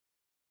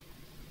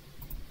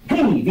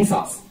Hey,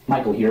 Vsauce,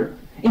 Michael here.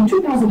 In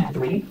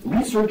 2003,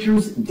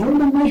 researchers did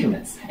the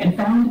measurements and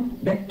found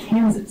that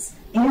Kansas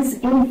is,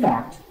 in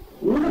fact,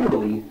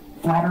 literally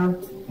flatter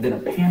than a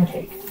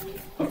pancake.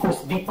 Of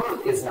course, the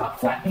Earth is not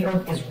flat, the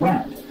Earth is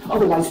round.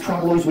 Otherwise,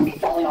 travelers would be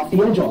falling off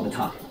the edge all the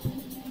time.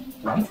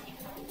 Right?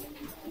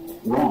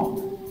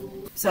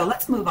 Wrong. So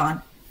let's move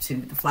on to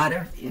the flat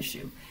Earth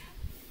issue.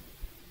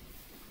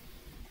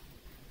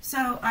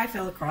 So I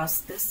fell across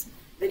this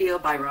video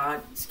by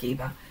Rod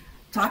Skiba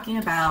talking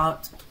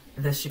about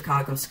the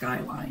Chicago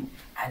skyline.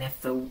 And if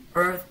the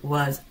Earth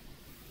was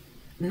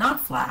not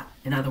flat,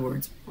 in other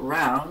words,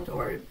 round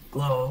or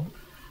globe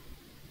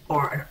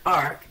or an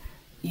arc,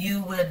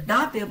 you would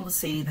not be able to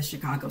see the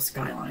Chicago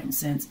skyline,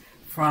 since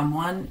from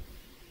one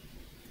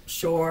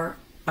shore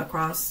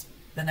across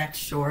the next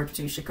shore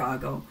to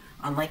Chicago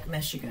on Lake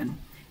Michigan,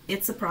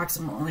 it's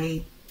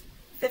approximately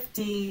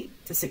 50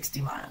 to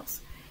 60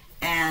 miles.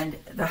 And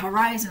the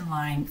horizon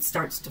line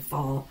starts to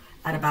fall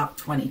at about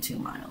 22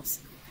 miles.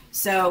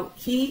 So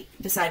he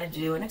decided to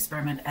do an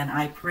experiment, and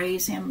I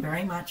praise him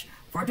very much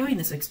for doing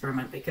this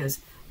experiment, because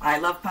I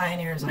love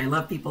pioneers, I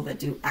love people that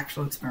do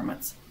actual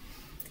experiments.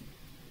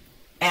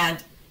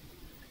 And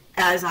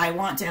as I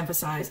want to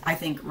emphasize, I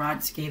think Rod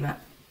Skiba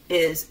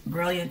is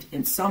brilliant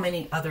in so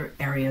many other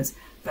areas,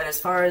 but as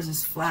far as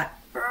his flat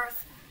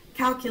Earth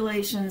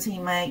calculations, he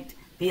might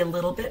be a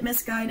little bit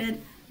misguided,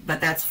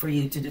 but that's for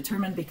you to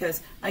determine,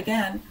 because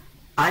again,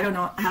 I don't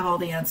have all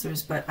the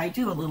answers, but I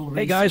do a little research.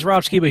 Hey guys,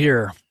 Rob Skiba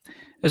here.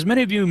 As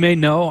many of you may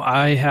know,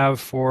 I have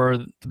for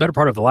the better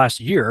part of the last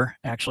year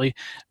actually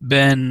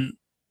been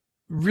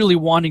really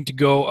wanting to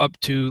go up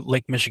to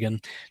Lake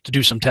Michigan to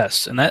do some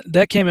tests. And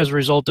that came as a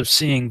result of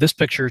seeing this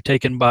picture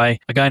taken by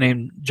a guy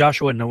named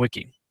Joshua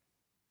Nowicki.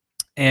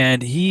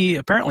 And he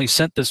apparently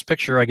sent this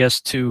picture, I guess,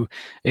 to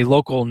a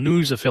local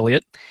news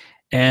affiliate.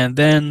 And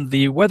then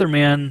the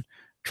weatherman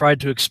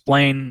tried to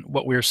explain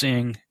what we were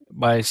seeing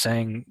by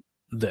saying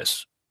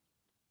this.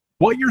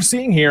 What you're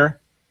seeing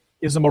here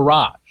is a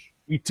mirage.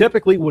 We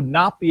typically would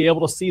not be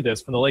able to see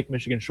this from the Lake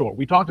Michigan shore.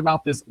 We talked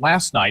about this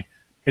last night.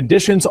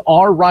 Conditions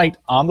are right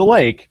on the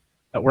lake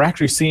that we're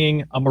actually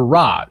seeing a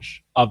mirage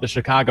of the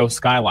Chicago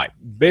skyline.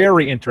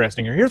 Very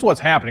interesting. Here's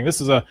what's happening.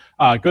 This is a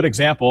good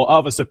example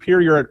of a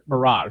superior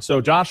mirage. So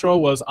Joshua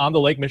was on the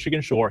Lake Michigan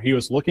shore. He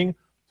was looking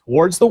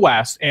towards the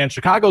west, and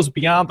Chicago's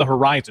beyond the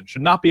horizon.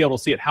 Should not be able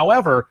to see it.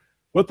 However,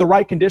 with the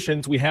right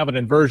conditions, we have an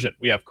inversion.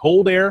 We have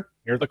cold air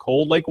near the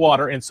cold lake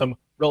water and some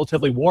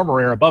relatively warmer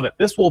air above it.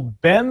 This will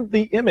bend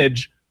the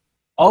image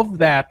of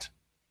that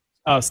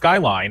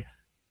skyline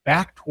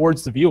back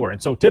towards the viewer.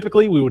 And so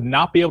typically we would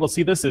not be able to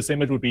see this. This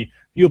image would be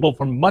viewable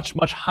from much,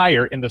 much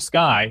higher in the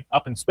sky,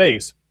 up in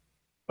space.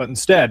 But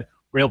instead,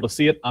 we're able to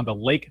see it on the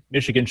Lake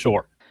Michigan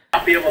shore.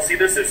 Not be able to see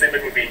this. This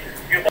image would be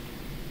viewable.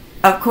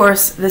 Of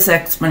course, this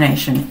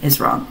explanation is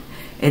wrong.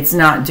 It's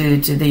not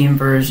due to the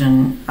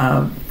inversion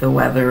of the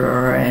weather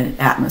or an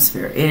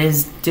atmosphere. It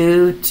is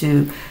due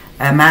to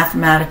a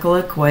mathematical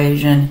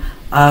equation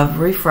of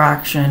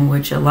refraction,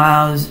 which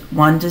allows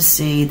one to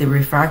see the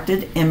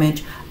refracted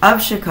image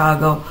of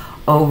Chicago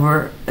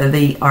over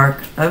the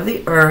arc of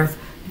the Earth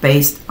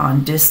based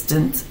on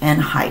distance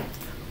and height.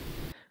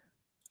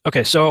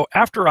 Okay, so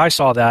after I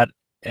saw that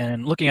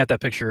and looking at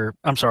that picture,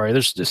 I'm sorry,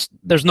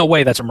 there's no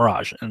way that's a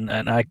mirage, and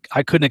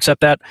I couldn't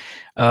accept that.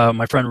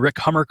 My friend Rick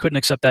Hummer couldn't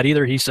accept that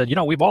either. He said, you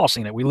know, we've all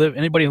seen it.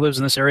 Anybody who lives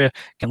in this area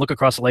can look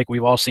across the lake.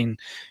 We've all seen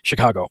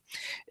Chicago.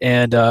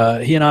 And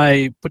he and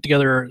I put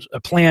together a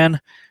plan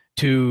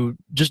to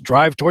just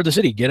drive toward the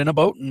city, get in a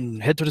boat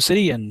and head to the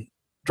city and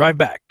drive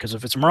back. Because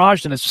if it's a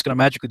mirage, then it's just going to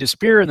magically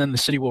disappear, and then the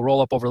city will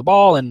roll up over the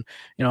ball, and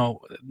you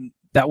know,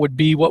 that would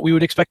be what we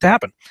would expect to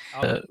happen.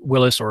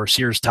 Willis or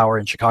Sears Tower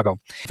in Chicago.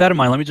 With that in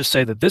mind, let me just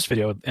say that this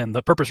video, and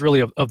the purpose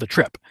really of the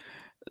trip,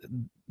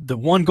 the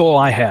one goal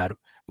I had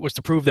was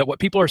to prove that what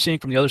people are seeing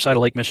from the other side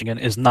of Lake Michigan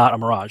is not a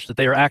mirage, that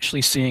they are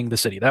actually seeing the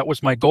city. That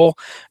was my goal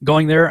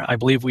going there. I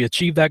believe we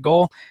achieved that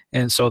goal,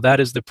 and so that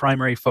is the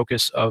primary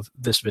focus of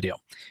this video.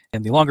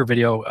 In the longer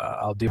video,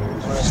 I'll deal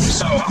with it.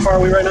 So how far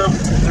are we right now?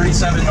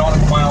 37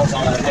 nautical miles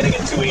on heading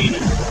at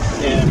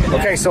 280.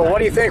 Okay, so what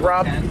do you think,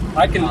 Rob?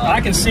 I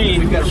can see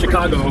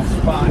Chicago.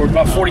 We're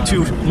about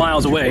 42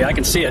 miles away. I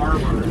can see it.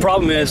 The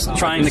problem is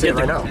trying to get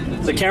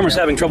the camera's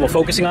having trouble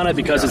focusing on it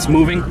because it's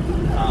moving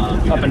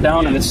up and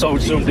down and it's so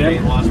zoomed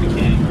in.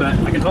 But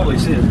I can totally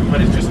see it.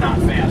 But it's just not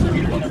fast.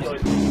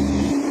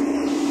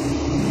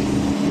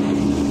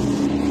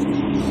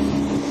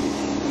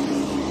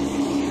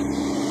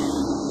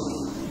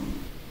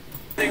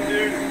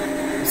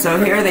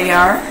 So here they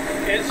are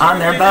on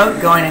their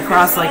boat going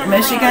across Lake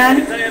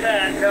Michigan,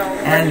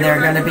 and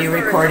they're going to be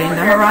recording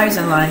the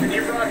horizon line,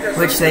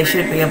 which they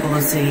should be able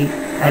to see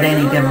at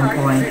any given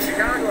point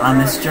on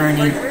this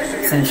journey,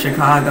 since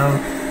Chicago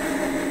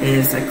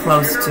is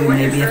close to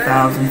maybe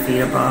 1,000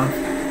 feet above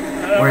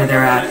where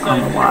they're at on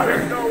the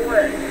water.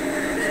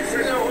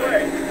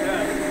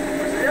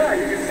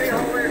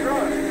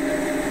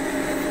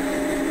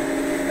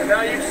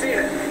 Now you've seen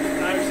it.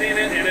 I've seen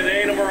it, and it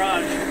ain't a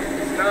mirage.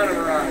 It's not a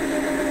mirage.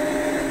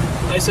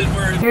 I said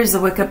Here's the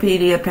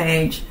Wikipedia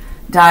page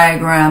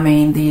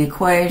diagramming the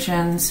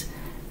equations,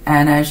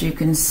 and as you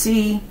can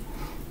see,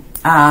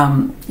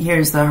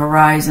 here's the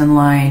horizon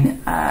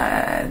line.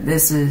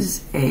 This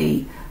is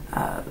a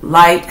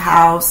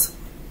lighthouse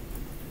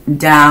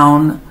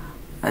down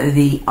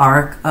the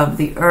arc of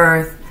the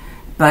Earth,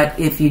 but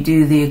if you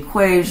do the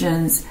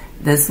equations,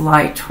 this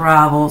light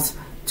travels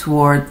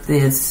toward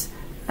this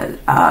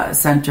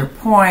center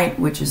point,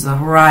 which is the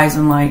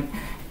horizon light,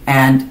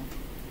 and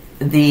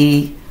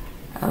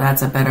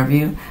that's a better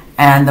view,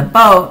 and the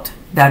boat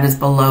that is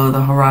below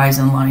the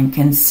horizon line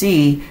can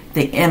see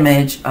the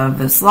image of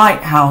this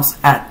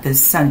lighthouse at this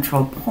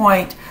central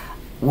point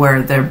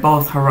where they're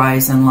both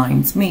horizon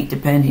lines meet,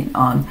 depending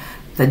on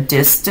the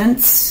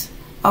distance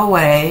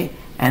away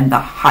and the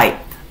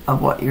height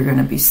of what you're going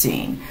to be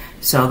seeing.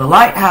 So the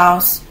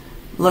lighthouse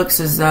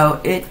looks as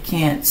though it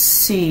can't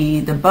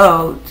see the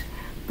boat,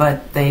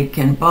 but they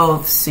can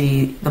both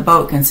see, the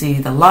boat can see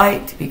the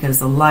light because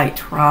the light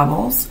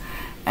travels,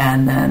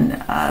 and then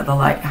the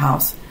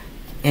lighthouse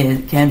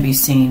can be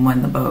seen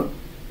when the boat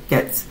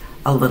gets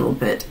a little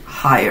bit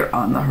higher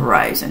on the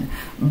horizon.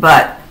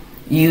 But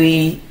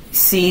you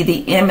see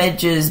the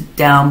images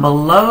down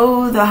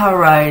below the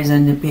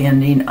horizon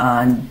depending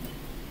on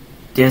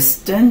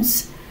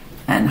distance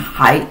and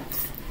height,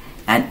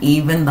 and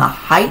even the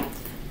height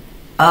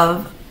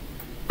of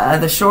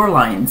the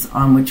shorelines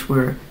on which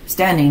we're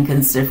standing,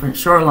 because different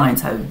shorelines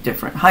have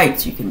different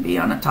heights. You can be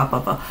on the top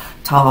of a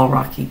tall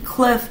rocky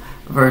cliff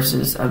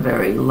versus a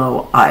very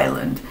low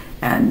island,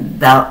 and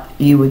that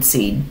you would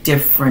see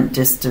different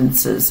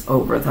distances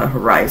over the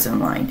horizon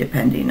line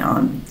depending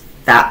on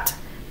that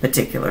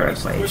particular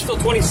equation. We're still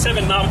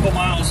 27 nautical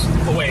miles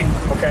away.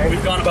 Okay.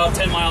 We've gone about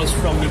 10 miles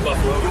from New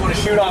Buffalo. You want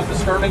to shoot off the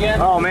stern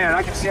again? Oh man,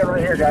 I can see it right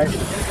here, guys.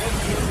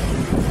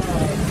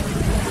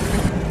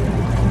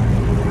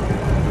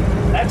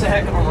 That's a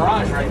heck of a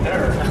mirage right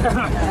there.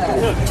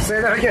 Say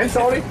that again,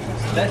 Tony?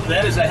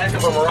 That is a heck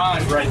of a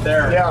mirage right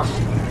there. Yeah.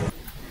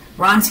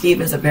 Ron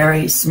Skiba is a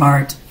very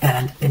smart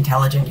and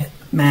intelligent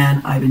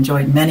man. I've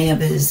enjoyed many of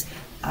his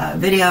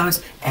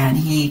videos, and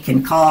he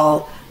can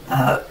call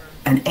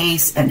an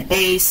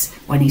ace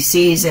when he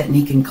sees it, and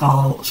he can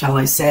call, shall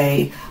I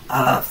say,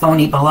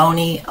 phony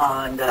baloney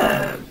on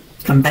the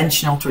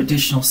conventional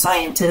traditional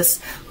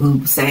scientists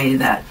who say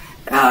that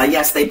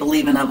yes, they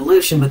believe in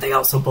evolution, but they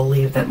also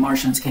believe that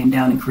Martians came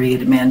down and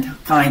created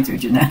mankind through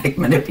genetic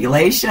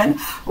manipulation,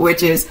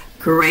 which is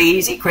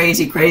crazy,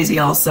 crazy, crazy.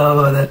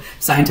 Also, the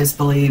scientists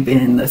believe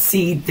in the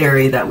seed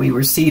theory, that we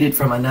were seeded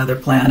from another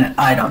planet.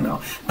 I don't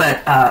know.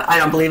 But I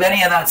don't believe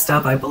any of that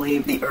stuff. I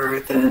believe the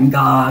earth and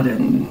God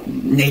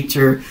and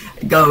nature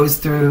goes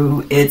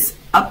through its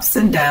ups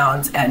and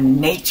downs, and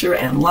nature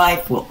and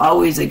life will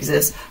always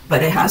exist,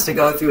 but it has to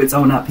go through its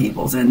own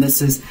upheavals. And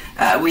this is,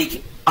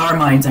 our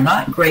minds are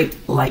not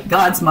great like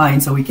God's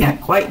mind, so we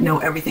can't quite know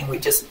everything. We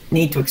just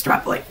need to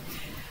extrapolate.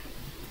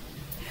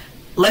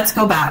 Let's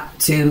go back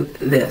to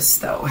this,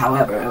 though.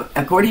 However,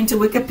 according to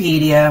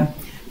Wikipedia,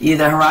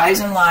 the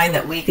horizon line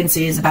that we can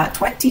see is about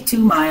 22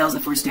 miles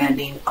if we're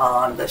standing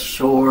on the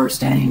shore,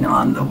 standing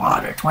on the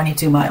water,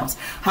 22 miles.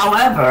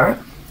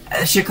 However,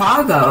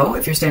 Chicago,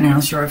 if you're standing on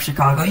the shore of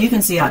Chicago, you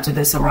can see out to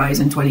this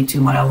horizon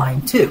 22-mile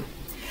line too.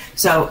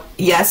 So,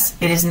 yes,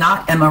 it is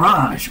not a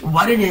mirage.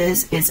 What it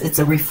is it's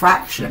a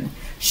refraction.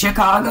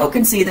 Chicago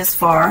can see this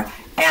far,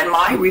 and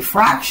my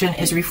refraction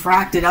is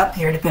refracted up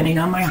here, depending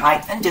on my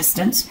height and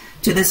distance,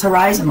 to this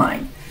horizon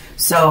line.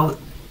 So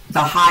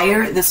the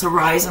higher this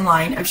horizon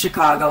line of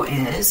Chicago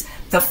is,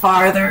 the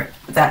farther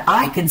that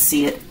I can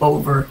see it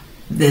over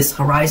this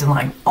horizon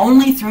line,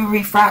 only through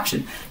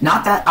refraction.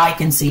 Not that I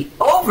can see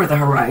over the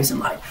horizon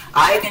line.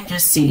 I can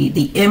just see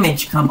the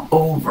image come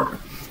over.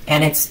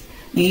 And it's,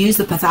 you use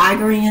the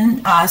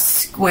Pythagorean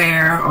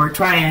square or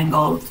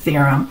triangle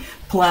theorem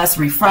plus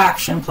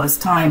refraction plus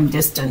time,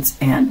 distance,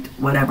 and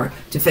whatever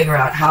to figure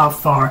out how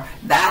far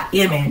that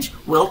image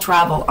will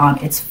travel on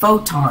its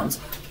photons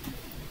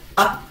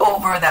up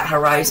over that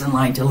horizon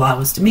line to allow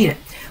us to meet it.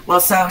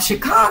 Well, so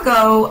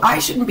Chicago, I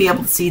shouldn't be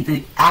able to see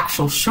the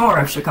actual shore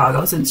of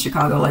Chicago, since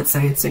Chicago, let's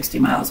say it's 60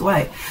 miles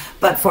away.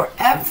 But for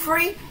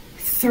every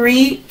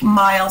 3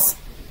 miles,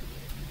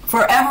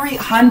 for every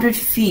 100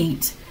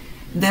 feet,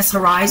 this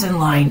horizon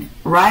line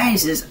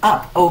rises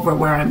up over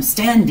where I'm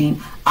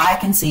standing, I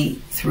can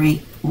see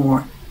 3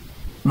 more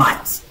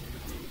miles.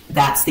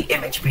 That's the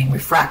image being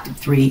refracted,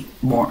 3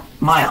 more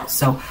miles.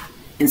 So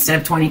instead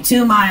of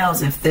 22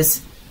 miles, if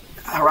this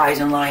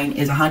horizon line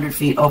is 100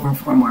 feet over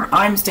from where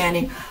I'm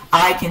standing,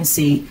 I can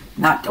see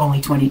not only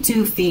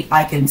 22 feet,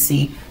 I can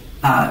see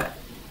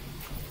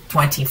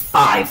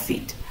 25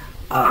 feet.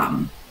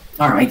 All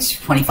right,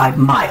 25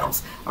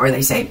 miles. Or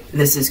they say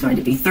this is going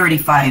to be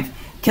 35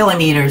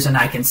 kilometers, and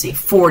I can see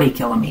 40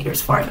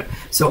 kilometers farther.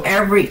 So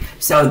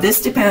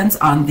this depends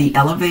on the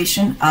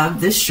elevation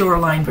of this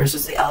shoreline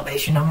versus the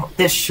elevation of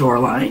this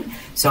shoreline.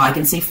 So I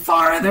can see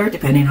farther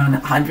depending on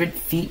 100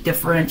 feet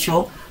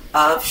differential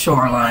of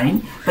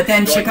shoreline. But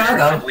then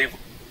Chicago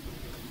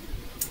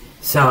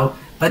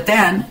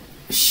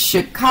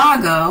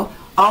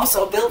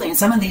also buildings.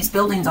 Some of these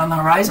buildings on the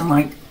horizon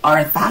line are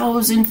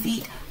 1,000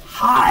 feet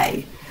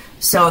high.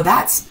 So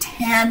that's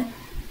 10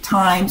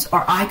 times,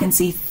 or I can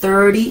see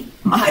 30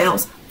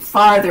 miles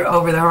farther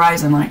over the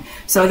horizon line.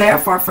 So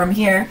therefore, from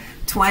here,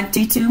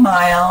 22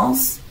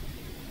 miles.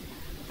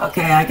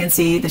 Okay, I can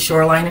see the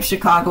shoreline of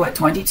Chicago at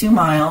 22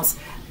 miles,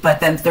 but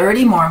then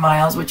 30 more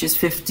miles, which is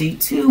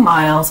 52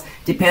 miles,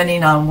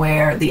 depending on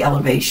where the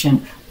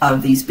elevation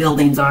of these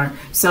buildings are.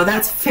 So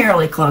that's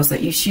fairly close,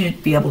 that you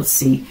should be able to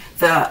see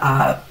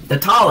the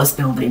tallest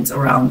buildings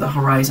around the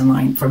horizon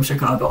line from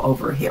Chicago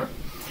over here.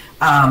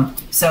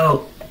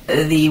 So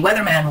the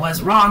weatherman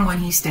was wrong when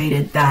he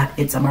stated that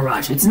it's a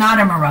mirage. It's not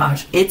a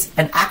mirage. It's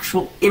an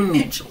actual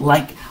image,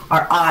 like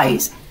our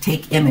eyes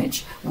take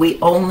image. We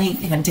only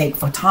can take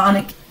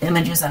photonic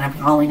images, and I'm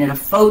calling it a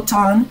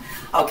photon.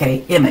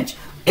 Okay, image.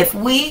 If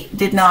we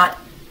did not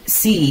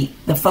see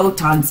the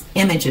photons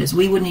images,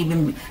 we wouldn't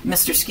even,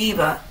 Mr.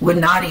 Skiba would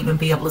not even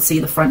be able to see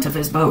the front of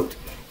his boat,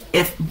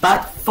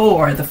 but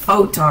for the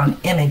photon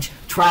image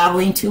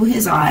traveling to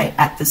his eye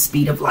at the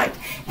speed of light.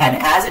 And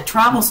as it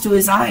travels to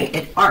his eye,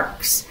 it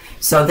arcs.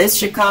 So this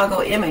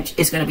Chicago image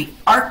is going to be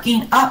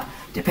arcing up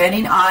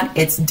depending on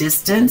its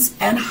distance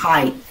and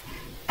height,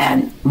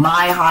 and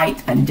my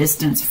height and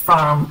distance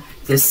from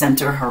the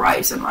center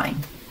horizon line.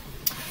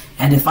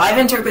 And if I've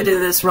interpreted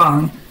this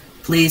wrong,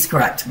 please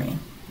correct me.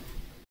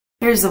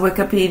 Here's the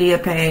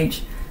Wikipedia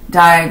page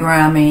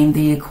diagramming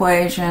the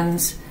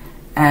equations,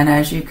 and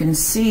as you can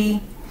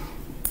see,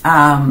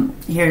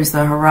 here's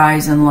the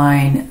horizon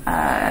line.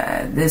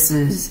 This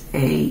is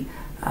a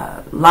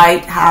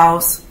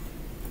lighthouse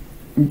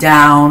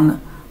down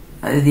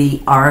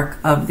the arc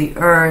of the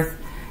Earth,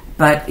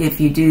 but if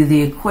you do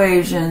the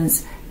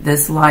equations,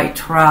 this light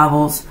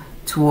travels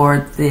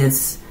toward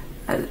this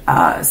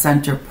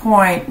center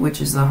point,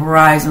 which is the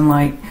horizon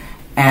light,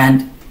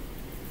 and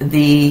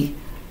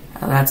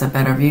that's a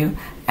better view,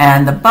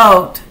 and the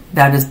boat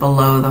that is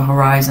below the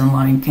horizon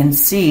line can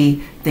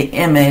see the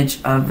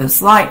image of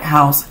this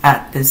lighthouse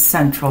at this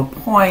central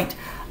point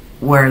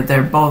where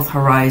they're both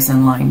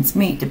horizon lines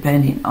meet,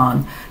 depending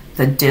on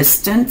the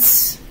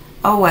distance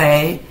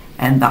away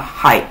and the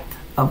height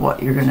of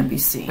what you're going to be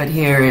seeing. But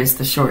here is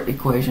the short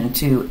equation: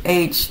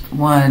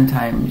 2h1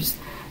 times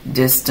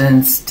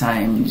distance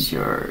times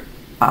your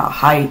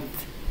height